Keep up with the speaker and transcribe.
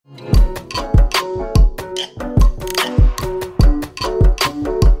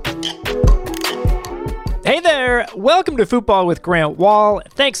Welcome to Football with Grant Wahl.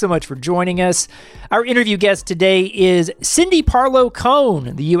 Thanks so much for joining us. Our interview guest today is Cindy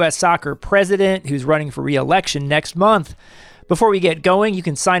Parlow-Cone, the U.S. Soccer president who's running for re-election next month. Before we get going, you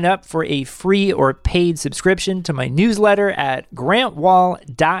can sign up for a free or paid subscription to my newsletter at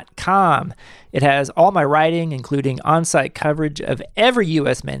grantwahl.com. It has all my writing, including on-site coverage of every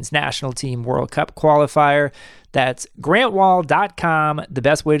U.S. men's national team World Cup qualifier. That's grantwahl.com. The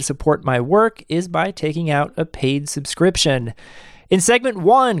best way to support my work is by taking out a paid subscription. In segment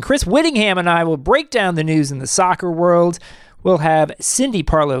 1, Chris Whittingham and I will break down the news in the soccer world. We'll have Cindy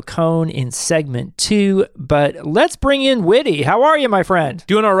Parlow-Cone in segment 2, but let's bring in Whitty. How are you, my friend?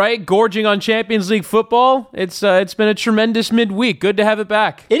 Doing all right, gorging on Champions League football. It's been a tremendous midweek. Good to have it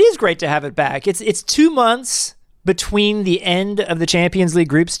back. It is great to have it back. It's 2 months between the end of the Champions League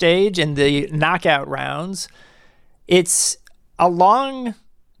group stage and the knockout rounds. It's a long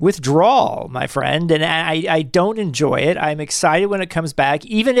withdrawal, my friend, and I don't enjoy it. I'm excited when it comes back,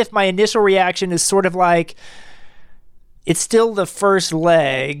 even if my initial reaction is sort of like, it's still the first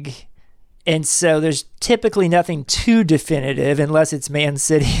leg, and so there's typically nothing too definitive unless it's Man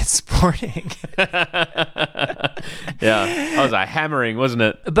City and Sporting. Yeah, that was a hammering, wasn't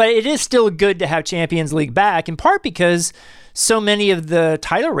it? But it is still good to have Champions League back, in part because so many of the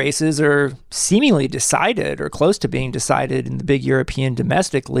title races are seemingly decided or close to being decided in the big European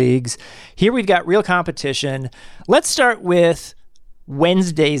domestic leagues. Here we've got real competition. Let's start with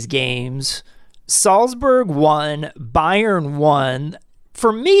Wednesday's games. Salzburg won, Bayern won.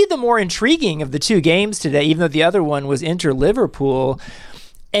 For me, the more intriguing of the two games today, even though the other one was Inter-Liverpool.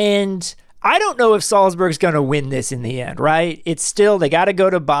 And I don't know if Salzburg's going to win this in the end, right? It's still, they got to go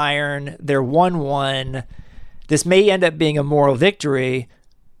to Bayern. They're 1-1. This may end up being a moral victory.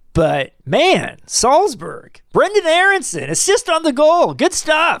 But, man, Salzburg, Brendan Aronson, assist on the goal. Good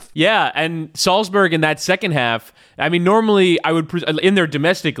stuff. Yeah, and Salzburg in that second half, I mean, normally I would, in their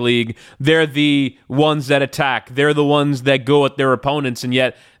domestic league, they're the ones that attack. They're the ones that go at their opponents, and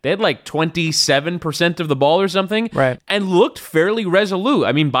yet they had like 27% of the ball or something, right, and looked fairly resolute.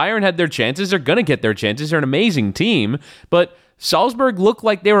 I mean, Bayern had their chances. They're going to get their chances. They're an amazing team, but Salzburg looked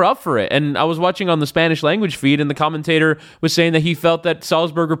like they were up for it. And I was watching on the Spanish language feed, and the commentator was saying that he felt that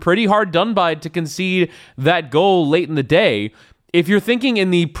Salzburg were pretty hard done by to concede that goal late in the day. If you're thinking in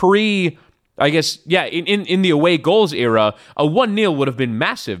the in the away goals era, a 1-0 would have been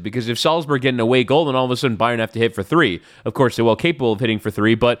massive, because if Salzburg get an away goal, then all of a sudden Bayern have to hit for 3. Of course, they're well capable of hitting for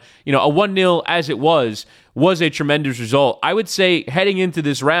 3, but a 1-0 as it was a tremendous result. I would say heading into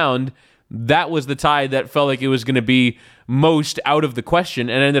this round, that was the tie that felt like it was going to be most out of the question,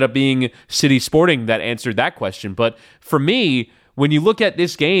 and ended up being City Sporting that answered that question. But for me, when you look at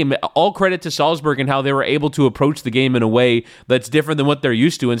this game, all credit to Salzburg and how they were able to approach the game in a way that's different than what they're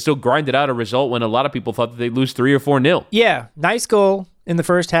used to, and still grinded out a result when a lot of people thought that they'd lose 3 or 4-0. Yeah, nice goal in the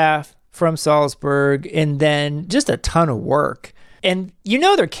first half from Salzburg, and then just a ton of work. And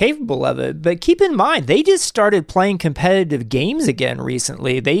they're capable of it, but keep in mind, they just started playing competitive games again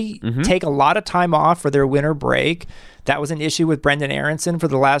recently. They take a lot of time off for their winter break. That was an issue with Brendan Aronson for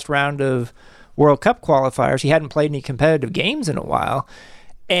the last round of World Cup qualifiers. He hadn't played any competitive games in a while,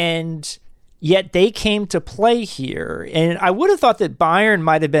 and yet they came to play here. And I would have thought that Bayern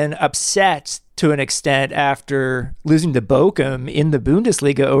might have been upset to an extent after losing to Bochum in the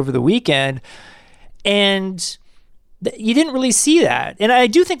Bundesliga over the weekend, and you didn't really see that. And I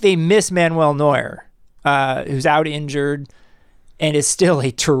do think they miss Manuel Neuer, who's out injured and is still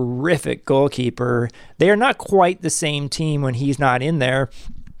a terrific goalkeeper. They are not quite the same team when he's not in there.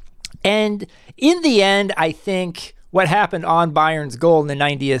 And in the end, I think what happened on Bayern's goal in the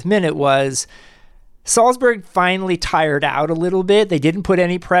 90th minute was Salzburg finally tired out a little bit. They didn't put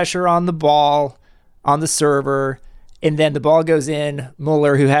any pressure on the ball, on the server. And then the ball goes in.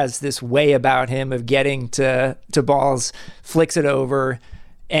 Muller, who has this way about him of getting to balls, flicks it over,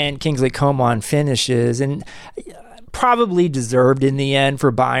 and Kingsley Coman finishes. And probably deserved in the end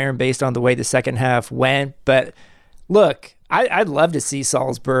for Bayern based on the way the second half went. But look, I'd love to see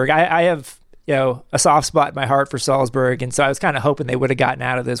Salzburg. I have a soft spot in my heart for Salzburg, and so I was kind of hoping they would have gotten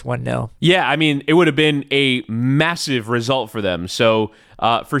out of this 1-0. Yeah, I mean, it would have been a massive result for them. So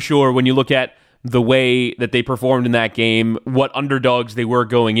for sure, when you look at the way that they performed in that game, what underdogs they were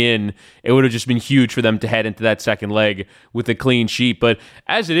going in, it would have just been huge for them to head into that second leg with a clean sheet. But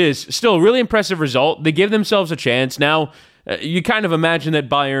as it is, still a really impressive result. They give themselves a chance. Now, you kind of imagine that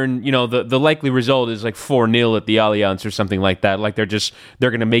Bayern, the likely result is like 4-0 at the Allianz or something like that. Like they're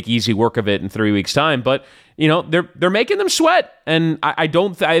going to make easy work of it in 3 weeks' time. But they're making them sweat, And I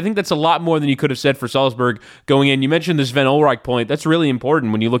think that's a lot more than you could have said for Salzburg going in. You mentioned the Sven Ulreich point. That's really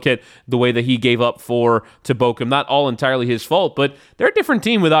important when you look at the way that he gave up to Bochum. Not all entirely his fault, but they're a different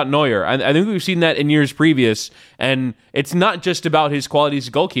team without Neuer. I think we've seen that in years previous. And it's not just about his quality as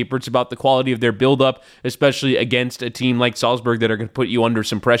a goalkeeper. It's about the quality of their build-up, especially against a team like Salzburg that are going to put you under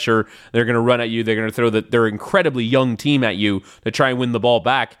some pressure. They're going to run at you. They're going to throw their incredibly young team at you to try and win the ball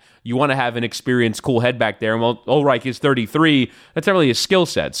back. You want to have an experienced, cool head back there. And while Ulreich is 33, that's not really a skill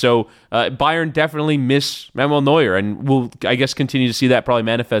set. So Bayern definitely miss Manuel Neuer, and we'll, I guess, continue to see that probably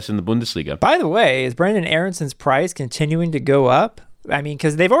manifest in the Bundesliga. By the way, is Brenden Aaronson's price continuing to go up? I mean,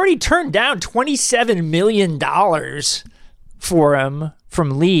 because they've already turned down $27 million for him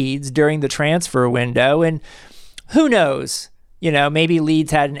from Leeds during the transfer window, and who knows? Maybe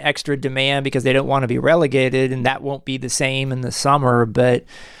Leeds had an extra demand because they don't want to be relegated, and that won't be the same in the summer, but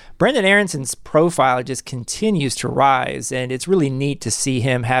Brenden Aaronson's profile just continues to rise, and it's really neat to see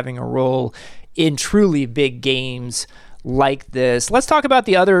him having a role in truly big games like this. Let's talk about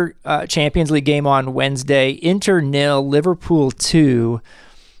the other Champions League game on Wednesday. Inter 0, Liverpool 2,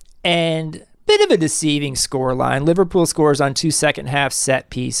 and bit of a deceiving scoreline. Liverpool scores on 2 second-half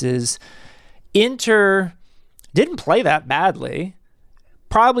set pieces. Inter didn't play that badly,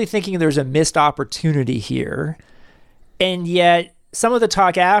 probably thinking there's a missed opportunity here, and yet some of the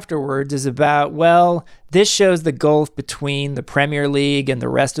talk afterwards is about, well, this shows the gulf between the Premier League and the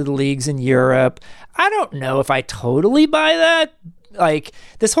rest of the leagues in Europe. I don't know if I totally buy that. Like,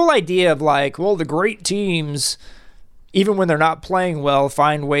 this whole idea of well, the great teams, even when they're not playing well,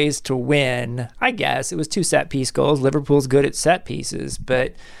 find ways to win. I guess it was 2 set-piece goals. Liverpool's good at set pieces,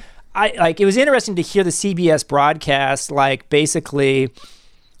 but it was interesting to hear the CBS broadcast, basically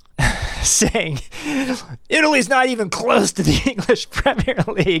saying Italy's not even close to the English Premier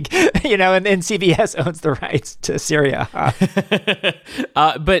League, and CBS owns the rights to Serie A.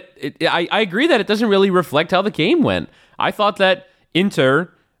 But I agree that it doesn't really reflect how the game went. I thought that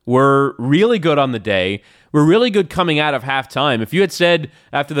Inter were really good on the day, were really good coming out of halftime. If you had said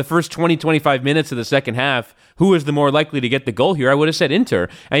after the first 20, 25 minutes of the second half, who was the more likely to get the goal here, I would have said Inter.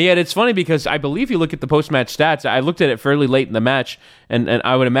 And yet it's funny because I believe you look at the post-match stats, I looked at it fairly late in the match, and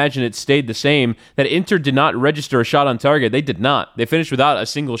I would imagine it stayed the same, that Inter did not register a shot on target. They did not. They finished without a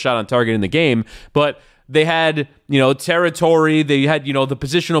single shot on target in the game, but they had, territory. They had, the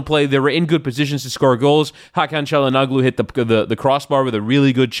positional play. They were in good positions to score goals. Hakan Çalhanoğlu hit the crossbar with a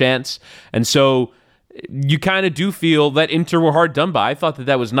really good chance. And so you kind of do feel that Inter were hard done by. I thought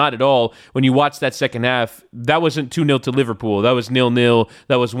that was not at all. When you watch that second half, that wasn't 2-0 to Liverpool. That was 0-0.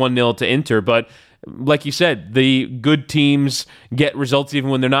 That was 1-0 to Inter. But like you said, the good teams get results even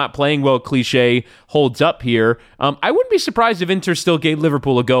when they're not playing well. Cliche holds up here. I wouldn't be surprised if Inter still gave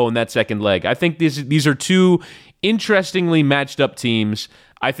Liverpool a go in that second leg. I think these are two interestingly matched up teams.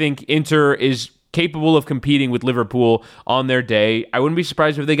 I think Inter is capable of competing with Liverpool on their day. I wouldn't be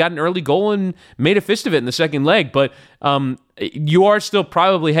surprised if they got an early goal and made a fist of it in the second leg, but you are still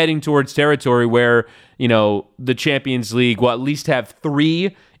probably heading towards territory where, the Champions League will at least have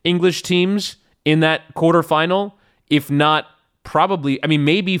 3 English teams in that quarterfinal, if not probably,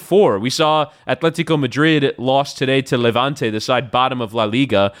 maybe 4. We saw Atletico Madrid lost today to Levante, the side bottom of La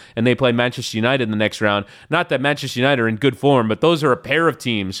Liga, and they play Manchester United in the next round. Not that Manchester United are in good form, but those are a pair of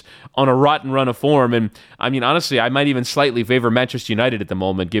teams on a rotten run of form. And honestly, I might even slightly favor Manchester United at the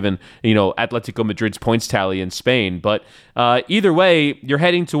moment, given, Atletico Madrid's points tally in Spain. But either way, you're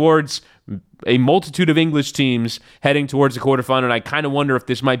heading towards a multitude of English teams heading towards the quarterfinal, and I kind of wonder if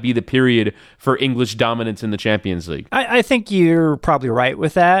this might be the period for English dominance in the Champions League. I think you're probably right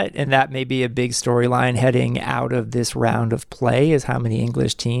with that, and that may be a big storyline heading out of this round of play, is how many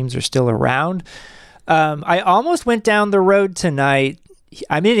English teams are still around. I almost went down the road tonight.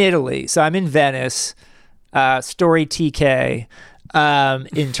 I'm in Italy, so I'm in Venice, story TK,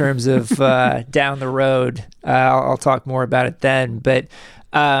 in terms of down the road. I'll talk more about it then, but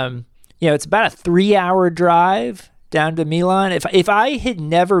it's about a 3-hour drive down to Milan. If I had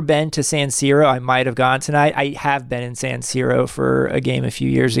never been to San Siro, I might have gone tonight. I have been in San Siro for a game a few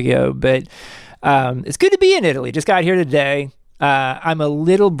years ago, but it's good to be in Italy. Just got here today. I'm a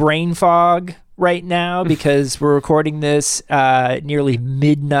little brain fog right now because we're recording this nearly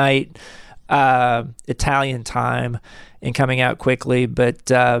midnight Italian time and coming out quickly, but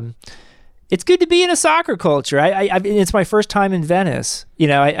it's good to be in a soccer culture. It's my first time in Venice.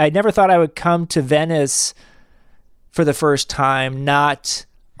 I never thought I would come to Venice for the first time, not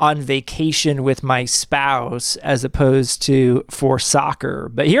on vacation with my spouse, as opposed to for soccer.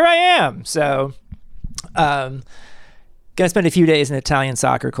 But here I am. So, gonna spend a few days in Italian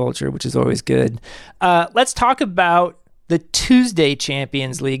soccer culture, which is always good. Let's talk about the Tuesday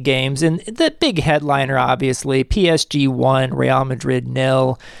Champions League games, and the big headliner, obviously, PSG 1, Real Madrid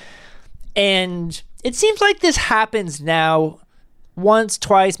 0. And it seems like this happens now once,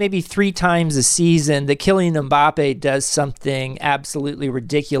 twice, maybe 3 times a season, that Kylian Mbappe does something absolutely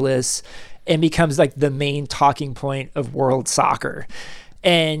ridiculous and becomes like the main talking point of world soccer.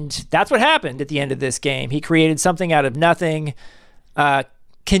 And that's what happened at the end of this game. He created something out of nothing,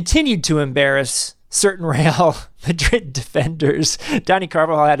 continued to embarrass certain Real Madrid defenders. Dani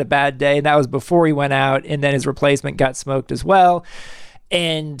Carvajal had a bad day, and that was before he went out, and then his replacement got smoked as well.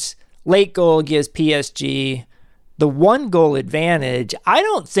 And late goal gives PSG the 1-goal advantage. I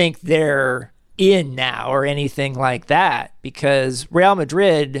don't think they're in now or anything like that, because Real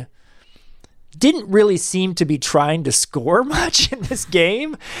Madrid didn't really seem to be trying to score much in this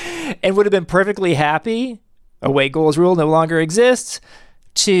game and would have been perfectly happy, away goals rule no longer exists,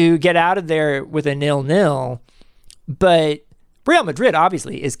 to get out of there with a 0-0. But Real Madrid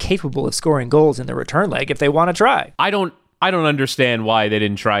obviously is capable of scoring goals in the return leg if they want to try. I don't understand why they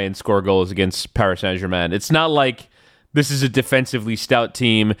didn't try and score goals against Paris Saint-Germain. It's not like this is a defensively stout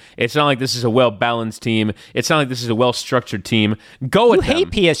team. It's not like this is a well-balanced team. It's not like this is a well-structured team. Go with them. You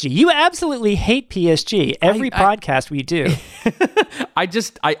hate PSG. You absolutely hate PSG. Every podcast we do.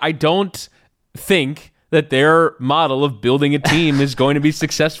 I don't think that their model of building a team is going to be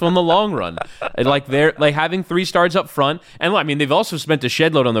successful in the long run. Like they're like having 3 stars up front, and I mean they've also spent a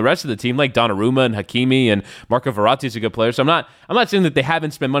shed load on the rest of the team, like Donnarumma and Hakimi and Marco Verratti is a good player. So I'm not saying that they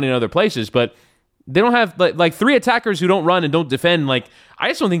haven't spent money in other places, but they don't have like 3 attackers who don't run and don't defend. Like I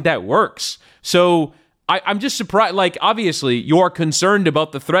just don't think that works. So I'm just surprised. Like obviously you're concerned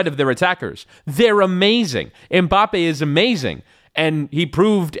about the threat of their attackers. They're amazing. Mbappe is amazing. And he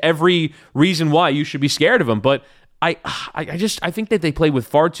proved every reason why you should be scared of him. But I think that they play with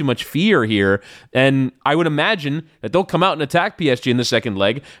far too much fear here. And I would imagine that they'll come out and attack PSG in the second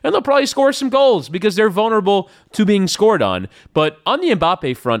leg, and they'll probably score some goals because they're vulnerable to being scored on. But on the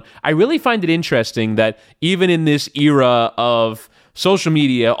Mbappe front, I really find it interesting that even in this era of social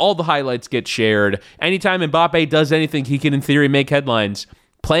media, all the highlights get shared. Anytime Mbappe does anything, he can in theory make headlines.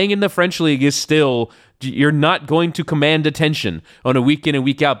 Playing in the French league is still... You're not going to command attention on a week in and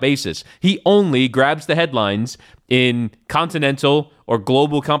week out basis. He only grabs the headlines in continental or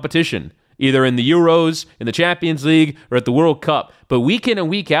global competition, either in the Euros, in the Champions League, or at the World Cup. But week in and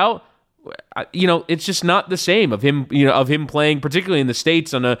week out, it's just not the same of him playing, particularly in the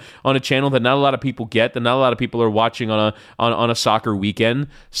States on a channel that not a lot of people get, that not a lot of people are watching on a soccer weekend.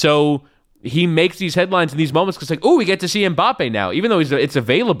 So he makes these headlines in these moments because, like, oh, we get to see Mbappe now. Even though it's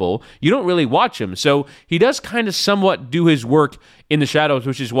available, you don't really watch him. So he does kind of somewhat do his work in the shadows,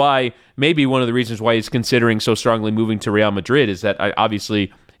 which is why maybe one of the reasons why he's considering so strongly moving to Real Madrid is that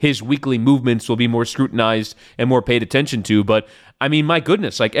obviously his weekly movements will be more scrutinized and more paid attention to. But, I mean, my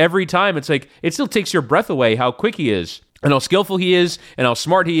goodness, like every time it's like it still takes your breath away how quick he is, and how skillful he is, and how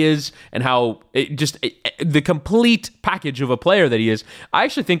smart he is, and how the complete package of a player that he is. I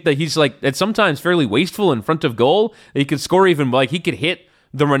actually think that he's like it's sometimes fairly wasteful in front of goal. He could score even like he could hit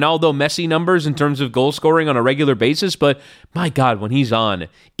the Ronaldo Messi numbers in terms of goal scoring on a regular basis. But my God, when he's on,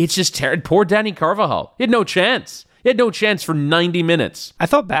 it's just terrible. Poor Dani Carvajal. He had no chance. He had no chance for 90 minutes. I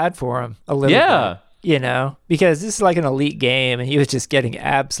felt bad for him a little bit. Because this is like an elite game, and he was just getting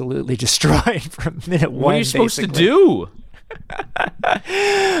absolutely destroyed from minute 1. What are you supposed to do?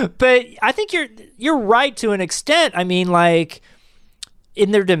 But I think you're right to an extent. I mean, like,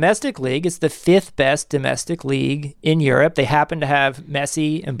 in their domestic league, it's the 5th best domestic league in Europe. They happen to have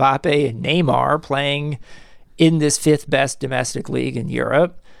Messi, Mbappe, and Neymar playing in this 5th best domestic league in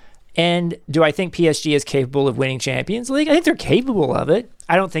Europe. And do I think PSG is capable of winning Champions League? I think they're capable of it.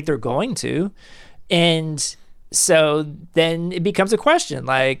 I don't think they're going to. And so then it becomes a question,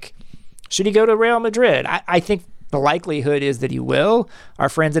 like, should he go to Real Madrid? I think the likelihood is that he will. Our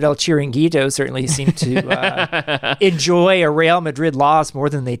friends at El Chiringuito certainly seem to enjoy a Real Madrid loss more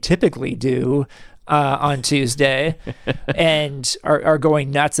than they typically do on Tuesday, and are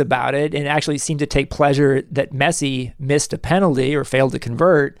going nuts about it, and actually seem to take pleasure that Messi missed a penalty or failed to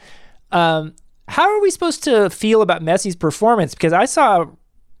convert. How are we supposed to feel about Messi's performance? Because I saw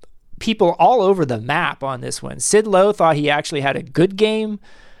people all over the map on this one. Sid Lowe thought he actually had a good game.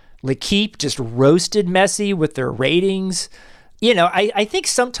 L'Equipe just roasted Messi with their ratings. I think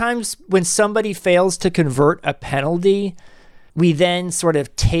sometimes when somebody fails to convert a penalty, we then sort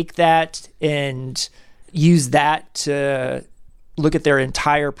of take that and use that to look at their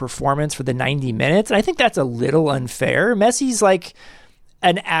entire performance for the 90 minutes. And I think that's a little unfair. Messi's like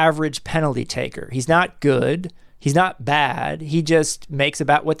an average penalty taker. He's not good. He's not bad. He just makes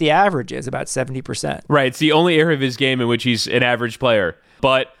about what the average is, about 70%. Right. It's the only area of his game in which he's an average player.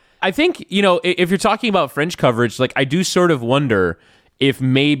 But I think, if you're talking about French coverage, like I do sort of wonder if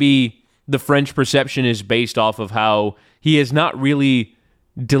maybe the French perception is based off of how he has not really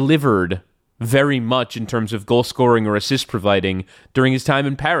delivered very much in terms of goal scoring or assist providing during his time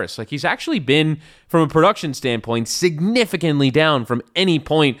in Paris. Like he's actually been, from a production standpoint, significantly down from any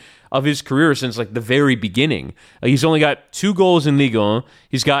point of his career since like the very beginning. He's only got 2 goals in Ligue 1.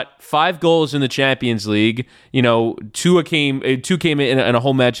 He's got 5 goals in the Champions League. 2 came in a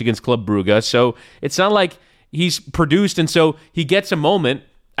home match against Club Brugge. So it's not like he's produced, and so he gets a moment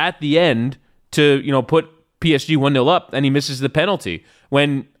at the end to put PSG 1-0 up, and he misses the penalty.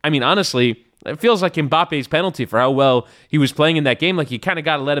 When, honestly, it feels like Mbappe's penalty for how well he was playing in that game. Like, you kind of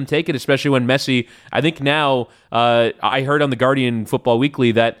got to let him take it, especially when Messi, I think now, I heard on the Guardian Football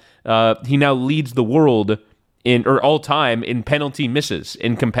Weekly that he now leads the world all time in penalty misses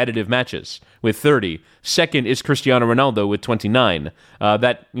in competitive matches with 30. Second is Cristiano Ronaldo with 29.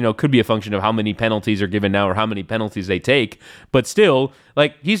 That, could be a function of how many penalties are given now or how many penalties they take. But still,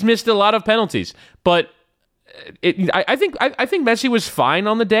 like, he's missed a lot of penalties. But I think Messi was fine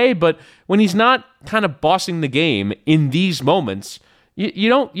on the day, but when he's not kind of bossing the game in these moments, you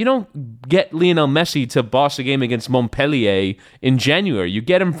don't get Lionel Messi to boss a game against Montpellier in January. You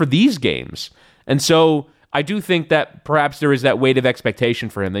get him for these games, and so I do think that perhaps there is that weight of expectation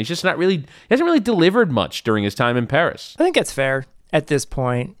for him. That he hasn't really delivered much during his time in Paris. I think that's fair at this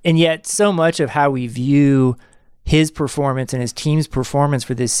point, and yet so much of how we view his performance and his team's performance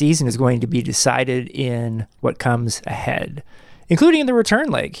for this season is going to be decided in what comes ahead, including in the return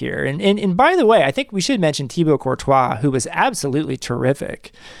leg here. And by the way, I think we should mention Thibaut Courtois, who was absolutely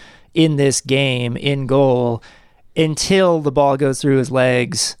terrific in this game in goal until the ball goes through his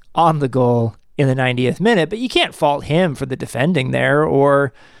legs on the goal in the 90th minute. But you can't fault him for the defending there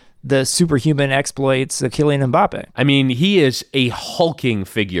or the superhuman exploits of Kylian Mbappe. He is a hulking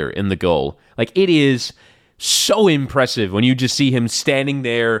figure in the goal. Like, it is so impressive when you just see him standing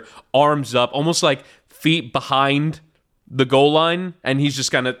there, arms up, almost like feet behind the goal line, and he's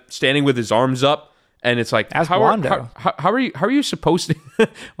just kind of standing with his arms up. And it's like, how are you supposed to?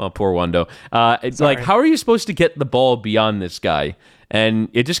 Well, poor Wando. It's like, how are you supposed to get the ball beyond this guy? And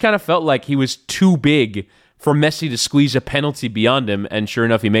it just kind of felt like he was too big for Messi to squeeze a penalty beyond him. And sure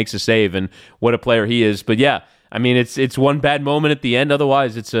enough, he makes a save. And what a player he is. But yeah. It's one bad moment at the end.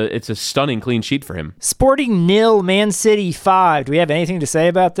 Otherwise, it's a stunning clean sheet for him. Sporting 0, Man City 5. Do we have anything to say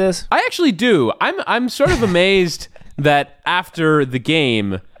about this? I actually do. I'm sort of amazed that after the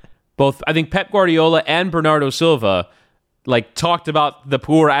game, both I think Pep Guardiola and Bernardo Silva talked about the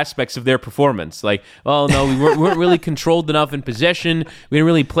poor aspects of their performance. Like, oh no, we weren't really controlled enough in possession. We didn't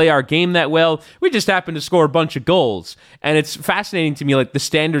really play our game that well. We just happened to score a bunch of goals. And it's fascinating to me, like the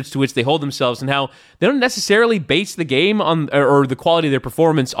standards to which they hold themselves and how they don't necessarily base the game on or the quality of their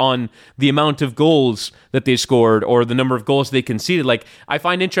performance on the amount of goals that they scored or the number of goals they conceded. Like, I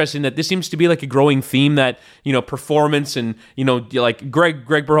find interesting that this seems to be like a growing theme that, performance and, like Greg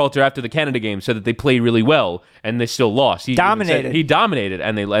Berhalter after the Canada game said that they played really well and they still lost. He dominated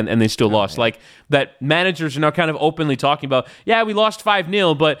and they still lost. Like, that managers are now kind of openly talking about, yeah, we lost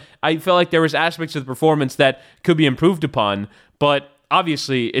 5-0, but I felt like there was aspects of the performance that could be improved upon. But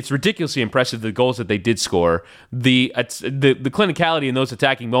obviously, it's ridiculously impressive, the goals that they did score. The clinicality in those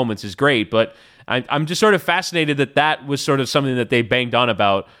attacking moments is great, but I'm just sort of fascinated that was sort of something that they banged on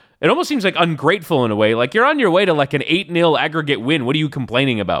about. It almost seems like ungrateful in a way. Like, you're on your way to like an 8-0 aggregate win. What are you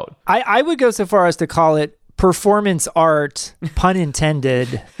complaining about? I would go so far as to call it performance art, pun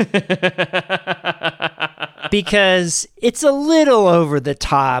intended, because it's a little over the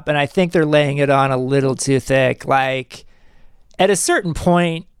top, and I think they're laying it on a little too thick. Like, at a certain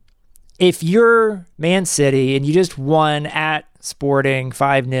point, if you're Man City and you just won at Sporting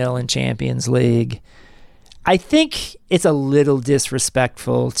 5-0 in Champions League, I think it's a little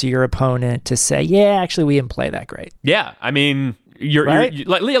disrespectful to your opponent to say, yeah, actually, we didn't play that great. Yeah, you're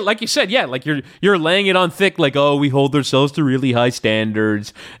like you said, yeah, like you're laying it on thick, like, oh, we hold ourselves to really high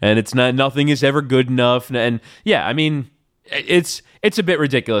standards, and nothing is ever good enough, and yeah, it's a bit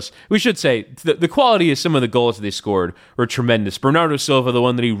ridiculous. We should say the quality of some of the goals that they scored were tremendous. Bernardo Silva, the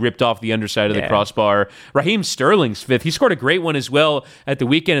one that he ripped off the underside of the crossbar. Raheem Sterling's fifth. He scored a great one as well at the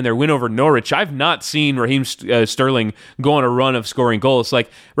weekend in their win over Norwich. I've not seen Raheem Sterling go on a run of scoring goals. Like,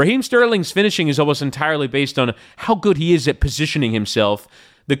 Raheem Sterling's finishing is almost entirely based on how good he is at positioning himself,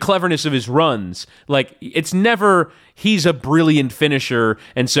 the cleverness of his runs. Like, it's never he's a brilliant finisher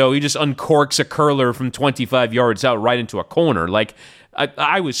and so he just uncorks a curler from 25 yards out right into a corner. Like,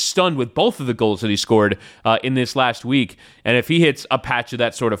 I was stunned with both of the goals that he scored in this last week. And if he hits a patch of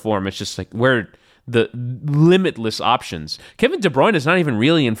that sort of form, it's just like where the limitless options. Kevin De Bruyne is not even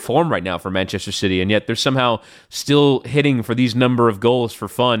really in form right now for Manchester City, and yet they're somehow still hitting for these number of goals for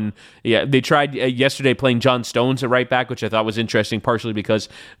fun. Yeah, they tried yesterday playing John Stones at right back, which I thought was interesting, partially because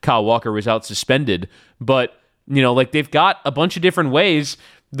Kyle Walker was out suspended. But, like they've got a bunch of different ways.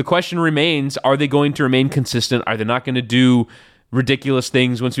 The question remains, are they going to remain consistent? Are they not going to do ridiculous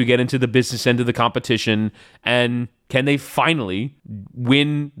things once we get into the business end of the competition? And can they finally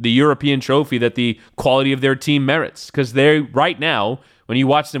win the European trophy that the quality of their team merits? Because they, right now, when you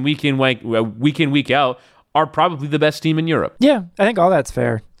watch them week in, week out, are probably the best team in Europe. Yeah, I think all that's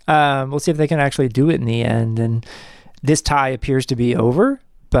fair. We'll see if they can actually do it in the end. And this tie appears to be over,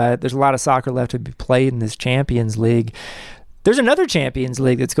 but there's a lot of soccer left to be played in this Champions League. There's another Champions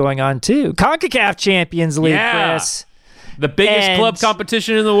League that's going on too. CONCACAF Champions League, Chris. The biggest club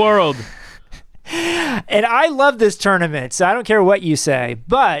competition in the world. And I love this tournament, so I don't care what you say.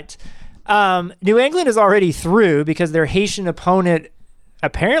 But New England is already through because their Haitian opponent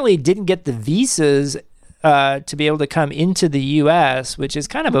apparently didn't get the visas to be able to come into the U.S., which is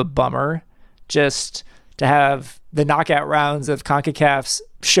kind of a bummer, just to have the knockout rounds of CONCACAF's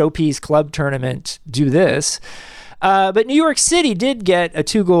showpiece club tournament do this. But New York City did get a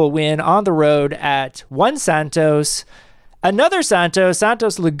 2-goal win on the road at One Santos. Another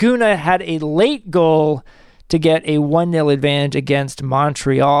Santos Laguna, had a late goal to get a 1-0 advantage against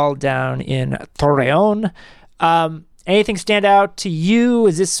Montreal down in Torreon. Anything stand out to you?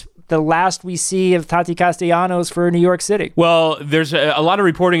 Is this the last we see of Tati Castellanos for New York City? Well, there's a lot of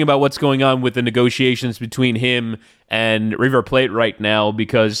reporting about what's going on with the negotiations between him and River Plate right now,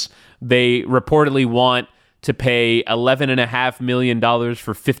 because they reportedly want to pay $11.5 million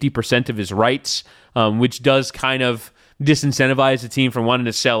for 50% of his rights, which does kind of disincentivize the team from wanting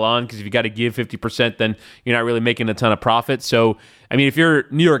to sell on, because if you got to give 50%, then you're not really making a ton of profit. So, I mean, if you're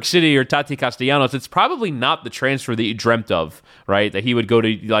New York City or Tati Castellanos, it's probably not the transfer that you dreamt of, right? That he would go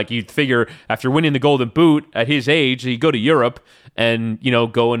to, like, you'd figure after winning the Golden Boot at his age, he'd go to Europe and,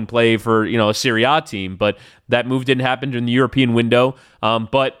 go and play for, a Serie A team. But that move didn't happen during the European window.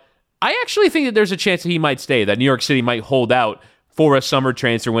 But I actually think that there's a chance that he might stay, that New York City might hold out for a summer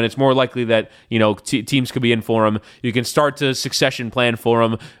transfer when it's more likely that, teams could be in for him. You can start to succession plan for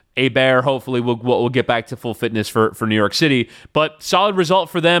him. Hebert hopefully will get back to full fitness for New York City. But solid result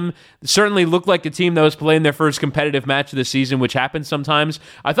for them. Certainly looked like a team that was playing their first competitive match of the season, which happens sometimes.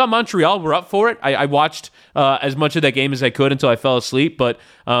 I thought Montreal were up for it. I watched as much of that game as I could until I fell asleep. But,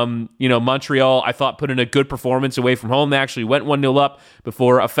 Montreal, I thought, put in a good performance away from home. They actually went 1-0 up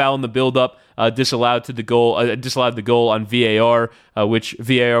before a foul in the build-up disallowed the goal on VAR, which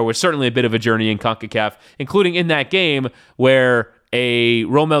VAR was certainly a bit of a journey in CONCACAF, including in that game where a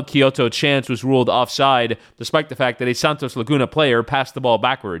Romel Kyoto chance was ruled offside, despite the fact that a Santos Laguna player passed the ball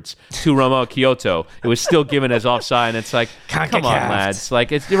backwards to Romel Kyoto. It was still given as offside, and it's like, come on, lads.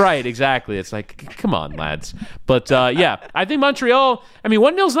 Like, it's right, exactly. It's like, come on, lads. But I think Montreal,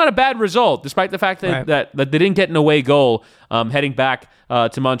 1-0 is not a bad result, despite the fact that they didn't get an away goal. Heading back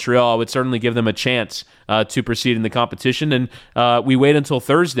to Montreal would certainly give them a chance to proceed in the competition. And we wait until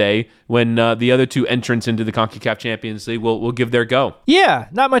Thursday when the other two entrants into the CONCACAF Champions League will give their go. Yeah,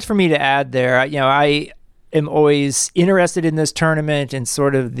 not much for me to add there. I am always interested in this tournament and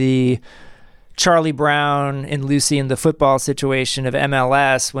sort of the Charlie Brown and Lucy in the football situation of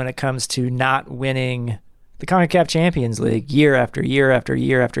MLS when it comes to not winning the CONCACAF Champions League year after year after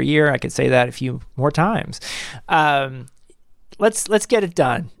year after year. I could say that a few more times. Let's get it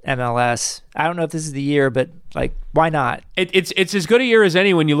done, MLS. I don't know if this is the year, but why not? It's as good a year as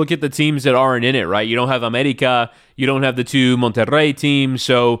any when you look at the teams that aren't in it, right? You don't have America, you don't have the two Monterrey teams,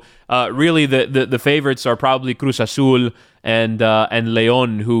 so really the favorites are probably Cruz Azul and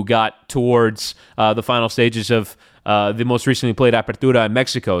León, who got towards the final stages of the most recently played Apertura in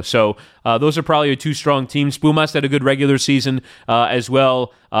Mexico. So those are probably your two strong teams. Pumas had a good regular season as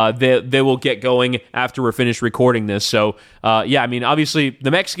well. They will get going after we're finished recording this. So, obviously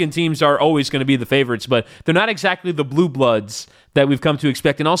the Mexican teams are always going to be the favorites, but they're not exactly the blue bloods that we've come to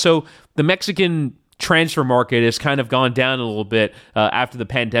expect. And also, the Mexican transfer market has kind of gone down a little bit after the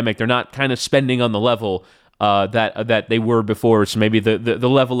pandemic. They're not kind of spending on the level that they were before, so maybe the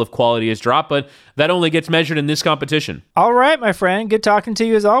level of quality has dropped, but that only gets measured in this competition. All right, my friend. Good talking to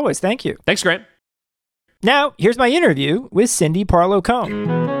you as always. Thank you. Thanks, Grant. Now, here's my interview with Cindy Parlow-Cone.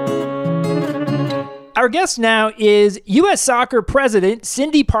 Our guest now is U.S. Soccer President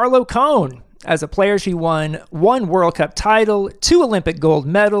Cindy Parlow-Cone. As a player, she won 1 World Cup title, 2 Olympic gold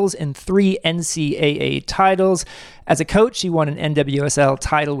medals, and 3 NCAA titles. As a coach, she won an NWSL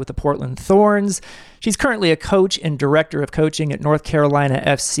title with the Portland Thorns. She's currently a coach and director of coaching at North Carolina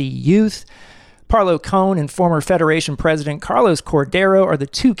FC Youth. Parlo Cone and former Federation President Carlos Cordero are the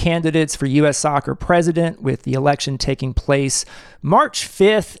 2 candidates for U.S. Soccer President, with the election taking place March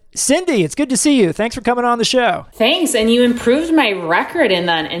 5th. Cindy, it's good to see you. Thanks for coming on the show. Thanks, and you improved my record in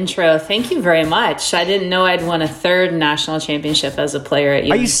that intro. Thank you very much. I didn't know I'd won a 3rd national championship as a player at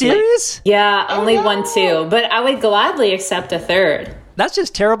UNC. Are you serious? Yeah, only won 2, but I would gladly accept a 3rd. That's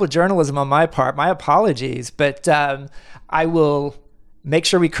just terrible journalism on my part. My apologies, but I will make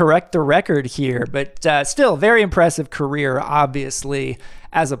sure we correct the record here. But still, very impressive career, obviously,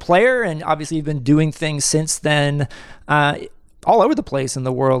 as a player. And obviously, you've been doing things since then all over the place in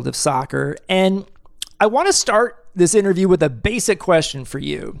the world of soccer. And I want to start this interview with a basic question for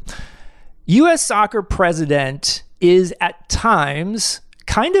you. U.S. Soccer President is at times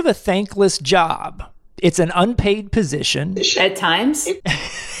kind of a thankless job. It's an unpaid position. At times?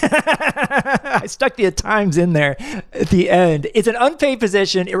 I stuck the at times in there at the end. It's an unpaid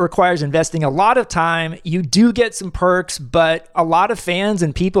position. It requires investing a lot of time. You do get some perks, but a lot of fans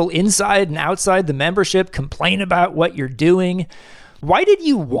and people inside and outside the membership complain about what you're doing. Why did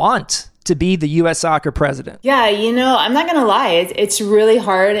you want to be the U.S. Soccer President? Yeah, I'm not going to lie. It's really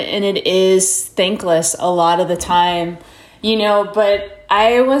hard, and it is thankless a lot of the time, but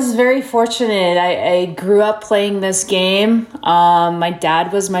I was very fortunate. I grew up playing this game. My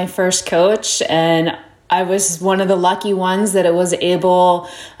dad was my first coach, and I was one of the lucky ones that I was able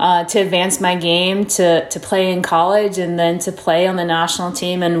to advance my game to play in college and then to play on the national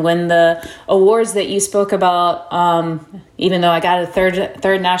team and win the awards that you spoke about. Even though I got a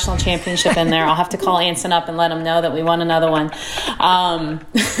third national championship in there, I'll have to call Anson up and let him know that we won another one.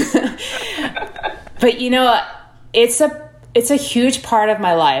 But it's a huge part of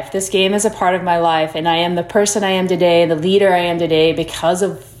my life. This game is a part of my life, and I am the person I am today, the leader I am today because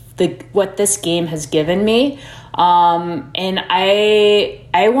of what this game has given me. And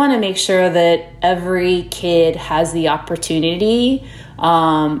I want to make sure that every kid has the opportunity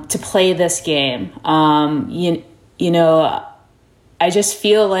to play this game. I just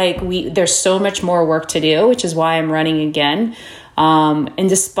feel like there's so much more work to do, which is why I'm running again. And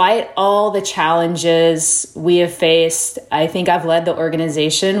despite all the challenges we have faced, I think I've led the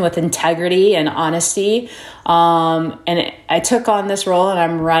organization with integrity and honesty. And I took on this role and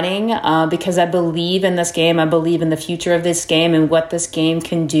I'm running because I believe in this game. I believe in the future of this game and what this game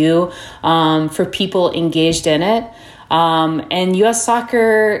can do for people engaged in it. And U.S.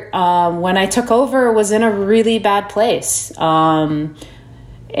 Soccer, when I took over, was in a really bad place.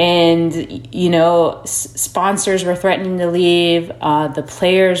 And, sponsors were threatening to leave. The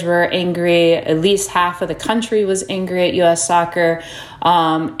players were angry. At least half of the country was angry at U.S. Soccer.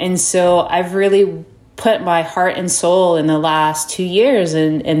 And so I've really put my heart and soul in the last 2 years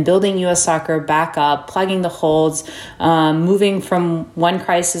in building U.S. Soccer back up, plugging the holes, moving from one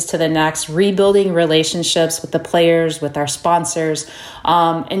crisis to the next, rebuilding relationships with the players, with our sponsors.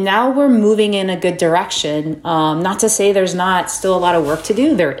 And now we're moving in a good direction. Not to say there's not still a lot of work to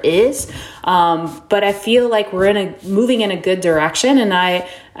do. There is. But I feel like we're moving in a good direction. And I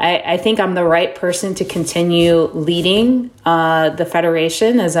think I'm the right person to continue leading the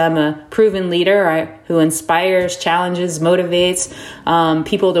Federation, as I'm a proven leader who inspires, challenges, motivates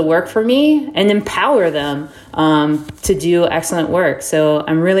people to work for me and empower them to do excellent work. So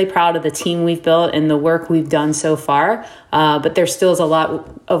I'm really proud of the team we've built and the work we've done so far, but there still is a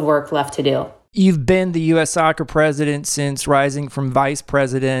lot of work left to do. You've been the U.S. Soccer President since rising from Vice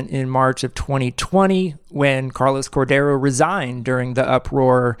President in March of 2020 when Carlos Cordero resigned during the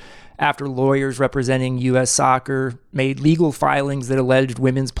uproar after lawyers representing U.S. Soccer made legal filings that alleged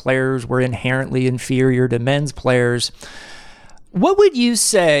women's players were inherently inferior to men's players. What would you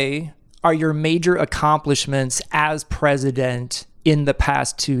say are your major accomplishments as president in the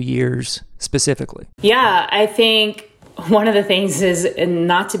past 2 years specifically? Yeah, I think one of the things is, and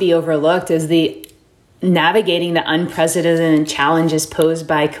not to be overlooked, is the navigating the unprecedented challenges posed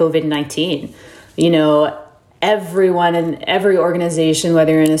by COVID-19. Everyone in every organization,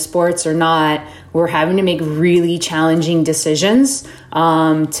 whether you're in the sports or not, we're having to make really challenging decisions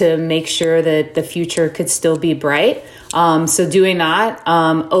to make sure that the future could still be bright. So doing that,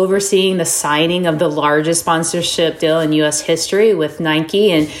 overseeing the signing of the largest sponsorship deal in U.S. history with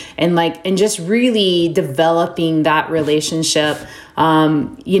Nike and just really developing that relationship, it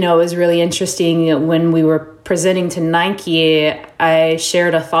was really interesting. When we were presenting to Nike, I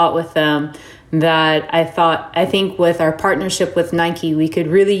shared a thought with them that I think with our partnership with Nike, we could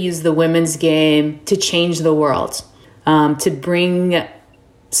really use the women's game to change the world, to bring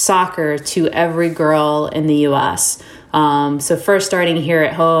soccer to every girl in the U.S. So first starting here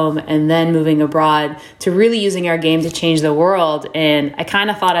at home and then moving abroad to really using our game to change the world. And I kind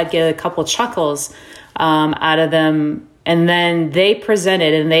of thought I'd get a couple chuckles out of them. And then they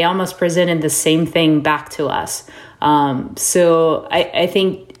presented, and they almost presented the same thing back to us. So I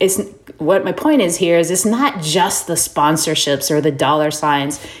think what my point is here is it's not just the sponsorships or the dollar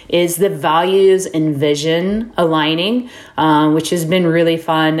signs, is the values and vision aligning, which has been really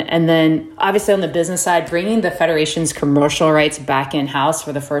fun. And then obviously on the business side, bringing the federation's commercial rights back in-house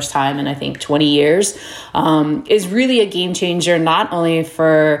for the first time in, I think, 20 years is really a game changer, not only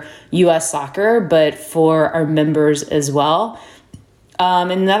for U.S. soccer, but for our members as well.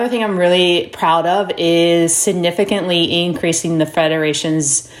 Another thing I'm really proud of is significantly increasing the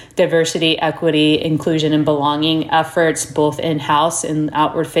Federation's diversity, equity, inclusion, and belonging efforts, both in-house and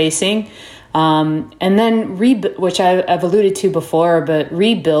outward-facing. And then, which I've alluded to before, but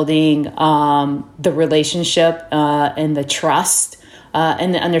rebuilding the relationship and the trust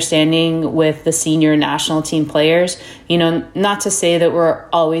and the understanding with the senior national team players. You know, not to say that we're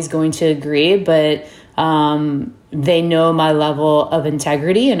always going to agree, but they know my level of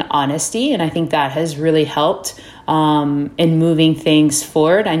integrity and honesty, and I think that has really helped in moving things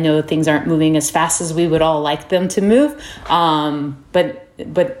forward. I know things aren't moving as fast as we would all like them to move, but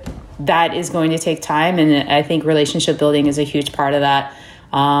that is going to take time, and I think relationship building is a huge part of that.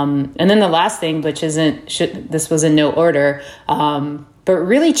 And then the last thing, which this was in no order, but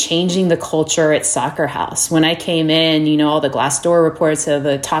really changing the culture at Soccer House. When I came in, you know, all the Glassdoor reports of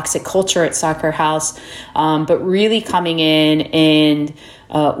a toxic culture at Soccer House, but really coming in and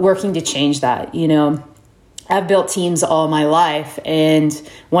working to change that. You know, I've built teams all my life, and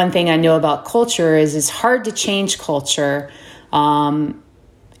one thing I know about culture is it's hard to change culture,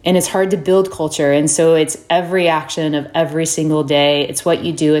 and it's hard to build culture. And so it's every action of every single day. It's what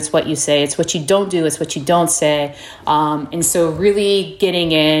you do. It's what you say. It's what you don't do. It's what you don't say. And so really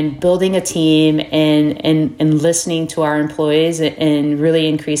getting in, building a team and listening to our employees and really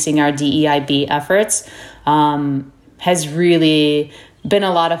increasing our DEIB efforts has really been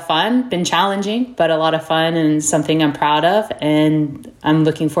a lot of fun, been challenging, but a lot of fun and something I'm proud of. And I'm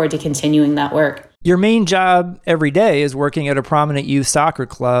looking forward to continuing that work. Your main job every day is working at a prominent youth soccer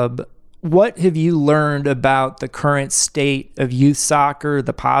club. What have you learned about the current state of youth soccer,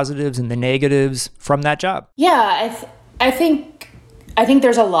 the positives and the negatives from that job? Yeah, I think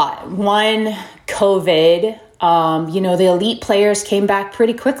there's a lot. One, COVID. The elite players came back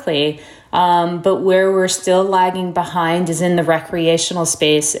pretty quickly. But where we're still lagging behind is in the recreational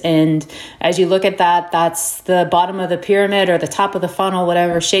space. And as you look at that, that's the bottom of the pyramid or the top of the funnel,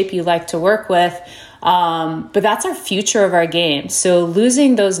 whatever shape you like to work with. But that's our future of our game. So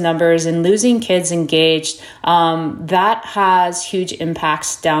losing those numbers and losing kids engaged, that has huge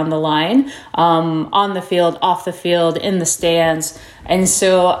impacts down the line, on the field, off the field, in the stands. And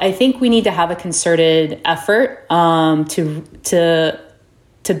so I think we need to have a concerted effort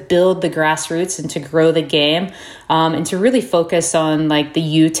to build the grassroots and to grow the game, and to really focus on like the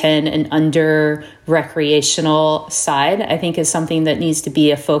U10 and under recreational side, I think is something that needs to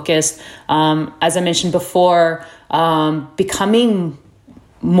be a focus. As I mentioned before, becoming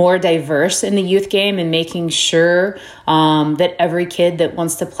more diverse in the youth game and making sure that every kid that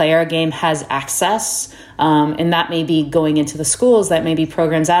wants to play our game has access. And that may be going into the schools, that may be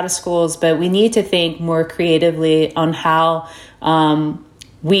programs out of schools, but we need to think more creatively on how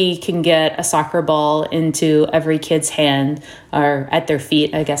we can get a soccer ball into every kid's hand, or at their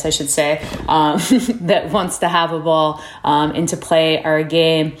feet, I guess I should say, that wants to have a ball and to play our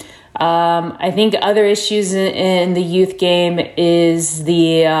game. I think other issues in the youth game is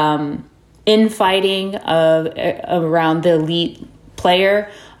the infighting around the elite player.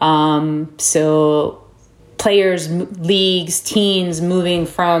 So players, leagues, teams moving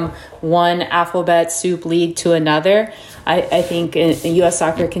from one alphabet soup league to another. I think U.S.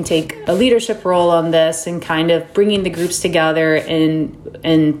 Soccer can take a leadership role on this and kind of bringing the groups together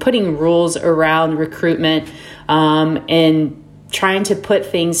and putting rules around recruitment, and trying to put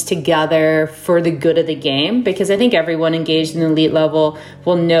things together for the good of the game, because I think everyone engaged in the elite level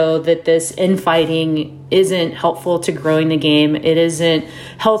will know that this infighting isn't helpful to growing the game. It isn't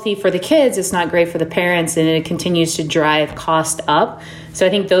healthy for the kids. It's not great for the parents, and it continues to drive cost up. So I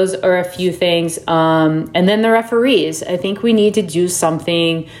think those are a few things. And then the referees. I think we need to do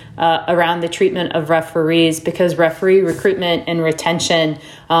something around the treatment of referees, because referee recruitment and retention,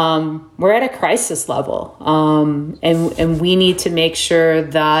 we're at a crisis level. And we need to make sure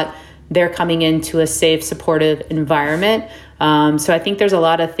that they're coming into a safe, supportive environment. So I think there's a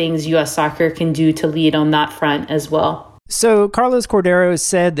lot of things U.S. Soccer can do to lead on that front as well. So Carlos Cordero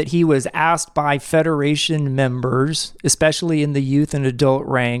said that he was asked by Federation members, especially in the youth and adult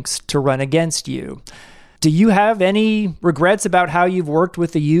ranks, to run against you. Do you have any regrets about how you've worked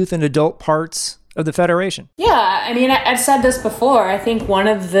with the youth and adult parts of the Federation? Yeah, I mean, I've said this before. I think one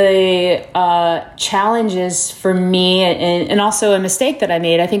of the challenges for me, and also a mistake that I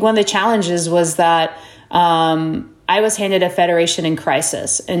made, I think one of the challenges was that I was handed a federation in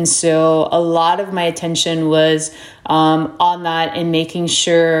crisis. And so a lot of my attention was on that and making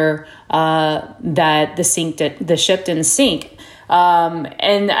sure that the ship didn't sink.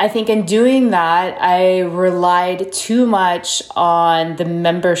 And I think in doing that, I relied too much on the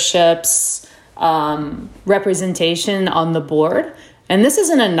membership's representation on the board. And this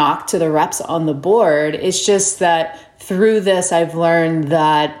isn't a knock to the reps on the board. It's just that through this, I've learned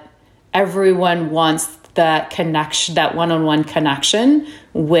that everyone wants that connection, that one-on-one connection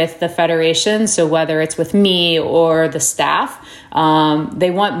with the federation. So whether it's with me or the staff, they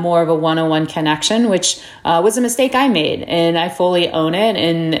want more of a one-on-one connection, which was a mistake I made, and I fully own it,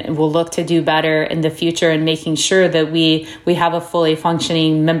 and will look to do better in the future and making sure that we have a fully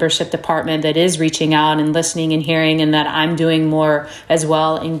functioning membership department that is reaching out and listening and hearing, and that I'm doing more as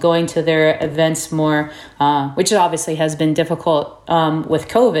well and going to their events more, which obviously has been difficult with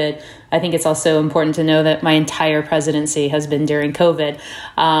COVID. I think it's also important to know that my entire presidency has been during COVID.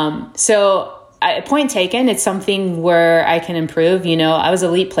 Point taken, it's something where I can improve. You know, I was an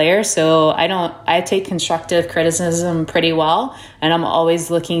elite player, so I take constructive criticism pretty well, and I'm always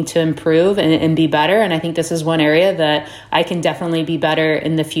looking to improve and be better. And I think this is one area that I can definitely be better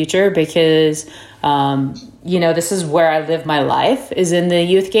in the future because, this is where I live my life, is in the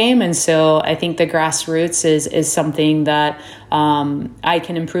youth game. And so I think the grassroots is something that I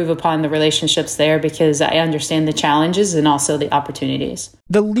can improve upon the relationships there because I understand the challenges and also the opportunities.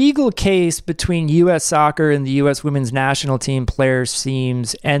 The legal case between U.S. Soccer and the U.S. Women's National Team players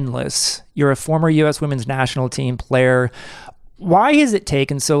seems endless. You're a former U.S. Women's National Team player. Why has it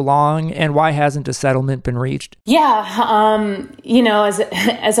taken so long, and why hasn't a settlement been reached? Yeah,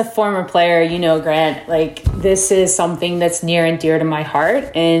 as a former player, Grant, like this is something that's near and dear to my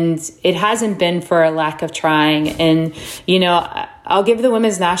heart, and it hasn't been for a lack of trying. And, I'll give the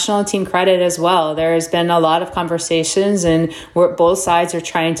women's national team credit as well. There's been a lot of conversations and both sides are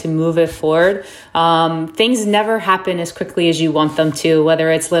trying to move it forward. Things never happen as quickly as you want them to, whether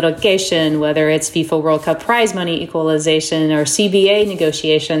it's litigation, whether it's FIFA World Cup prize money equalization or CBA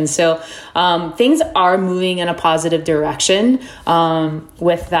negotiations. So things are moving in a positive direction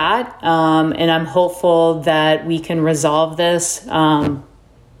with that. And I'm hopeful that we can resolve this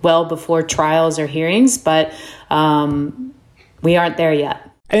well before trials or hearings, but we aren't there yet.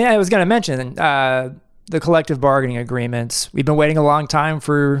 And I was going to mention the collective bargaining agreements. We've been waiting a long time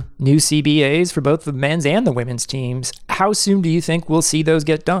for new CBAs for both the men's and the women's teams. How soon do you think we'll see those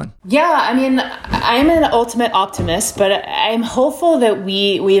get done? Yeah, I mean, I'm an ultimate optimist, but I'm hopeful that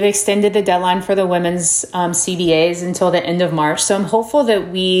we've extended the deadline for the women's CBAs until the end of March. So I'm hopeful that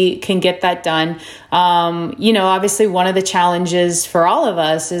we can get that done. Obviously one of the challenges for all of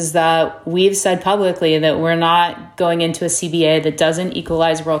us is that we've said publicly that we're not going into a CBA that doesn't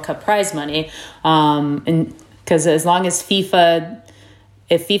equalize World Cup prize money. And because as long as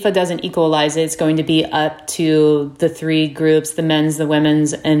if FIFA doesn't equalize it, it's going to be up to the three groups, the men's, the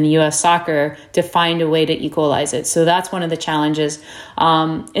women's, and U.S. Soccer, to find a way to equalize it. So that's one of the challenges.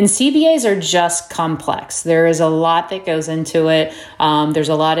 And CBAs are just complex. There is a lot that goes into it. There's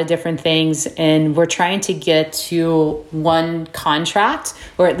a lot of different things, and we're trying to get to one contract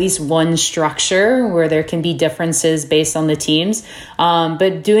or at least one structure where there can be differences based on the teams,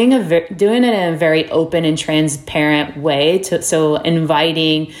 but doing it in a very open and transparent way. So inviting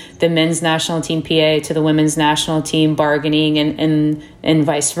the men's national team PA to the women's national team bargaining and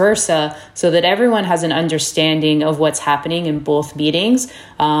vice versa, so that everyone has an understanding of what's happening in both meetings,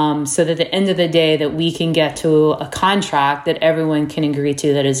 so that at the end of the day that we can get to a contract that everyone can agree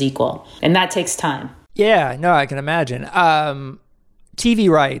to that is equal. And that takes time. Yeah, no, I can imagine. TV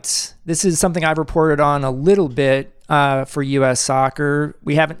rights. This is something I've reported on a little bit for U.S. Soccer.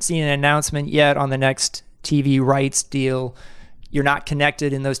 We haven't seen an announcement yet on the next TV rights deal. You're not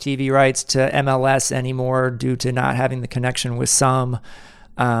connected in those TV rights to MLS anymore due to not having the connection with some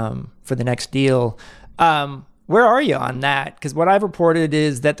for the next deal. Where are you on that? Because what I've reported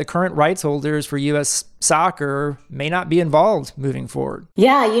is that the current rights holders for U.S. Soccer may not be involved moving forward.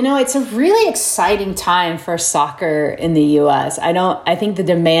 Yeah, it's a really exciting time for soccer in the U.S. I think the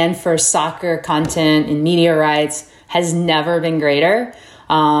demand for soccer content and media rights has never been greater.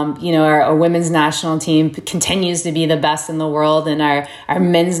 Our women's national team continues to be the best in the world, and our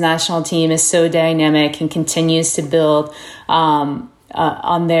men's national team is so dynamic and continues to build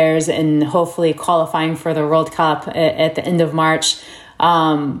on theirs and hopefully qualifying for the World Cup at the end of March.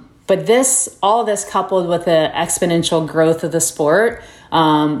 But all this coupled with the exponential growth of the sport,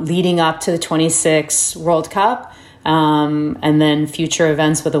 leading up to the 26 World Cup, and then future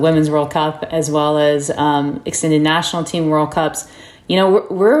events with the Women's World Cup, as well as extended national team World Cups.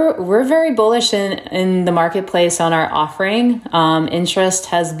 We're very bullish in the marketplace on our offering. Interest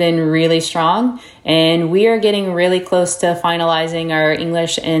has been really strong, and we are getting really close to finalizing our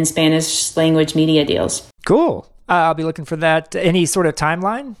English and Spanish language media deals. Cool. I'll be looking for that. Any sort of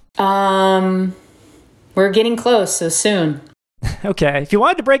timeline? We're getting close, so soon. Okay. If you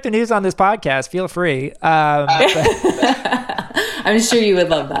wanted to break the news on this podcast, feel free. I'm sure you would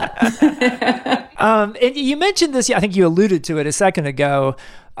love that. And you mentioned this, I think you alluded to it a second ago.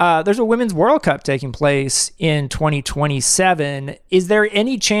 There's a Women's World Cup taking place in 2027. Is there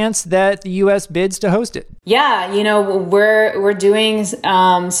any chance that the U.S. bids to host it? Yeah, we're doing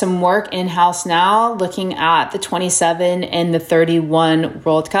some work in-house now, looking at the 27 and the 31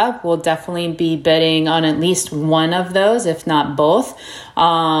 World Cup. We'll definitely be bidding on at least one of those, if not both.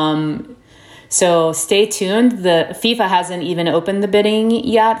 So stay tuned. The FIFA hasn't even opened the bidding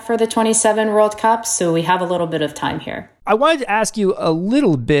yet for the 27 World Cup, so we have a little bit of time here. I wanted to ask you a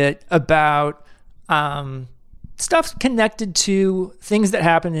little bit about stuff connected to things that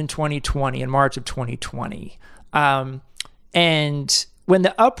happened in 2020, in March of 2020. And when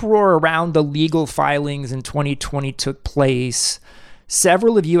the uproar around the legal filings in 2020 took place,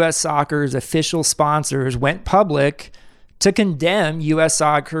 several of U.S. Soccer's official sponsors went public to condemn U.S.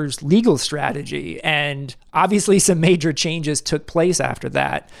 Soccer's legal strategy. And obviously some major changes took place after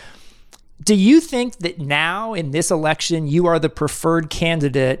that. Do you think that now in this election, you are the preferred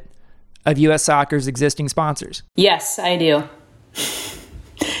candidate of U.S. Soccer's existing sponsors? Yes, I do.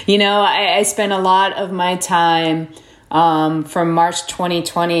 I spent a lot of my time from March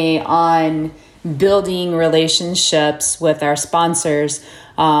 2020 on building relationships with our sponsors,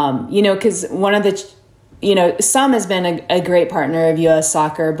 because one of the SUM has been a great partner of U.S.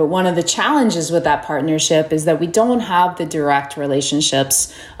 Soccer, but one of the challenges with that partnership is that we don't have the direct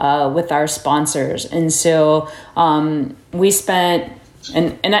relationships with our sponsors. And so we spent,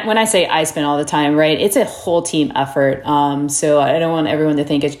 and when I say I spend all the time, right, it's a whole team effort. So I don't want everyone to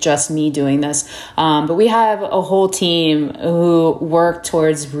think it's just me doing this. But we have a whole team who work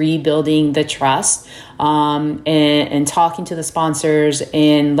towards rebuilding the trust and talking to the sponsors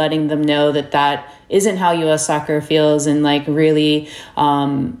and letting them know that isn't how U.S. Soccer feels, and really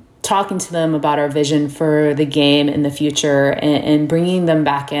talking to them about our vision for the game in the future and bringing them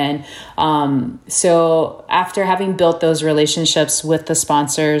back in. So after having built those relationships with the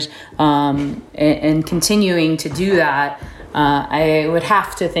sponsors and continuing to do that, I would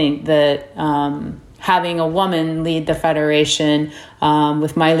have to think that having a woman lead the federation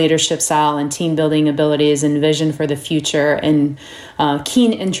with my leadership style and team building abilities and vision for the future and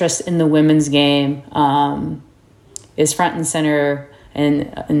keen interest in the women's game is front and center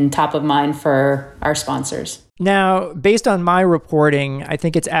and top of mind for our sponsors. Now, based on my reporting, I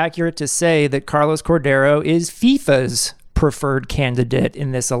think it's accurate to say that Carlos Cordeiro is FIFA's preferred candidate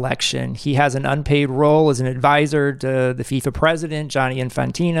in this election. He has an unpaid role as an advisor to the FIFA president, Gianni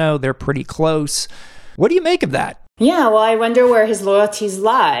Infantino. They're pretty close. What do you make of that? Yeah, well, I wonder where his loyalties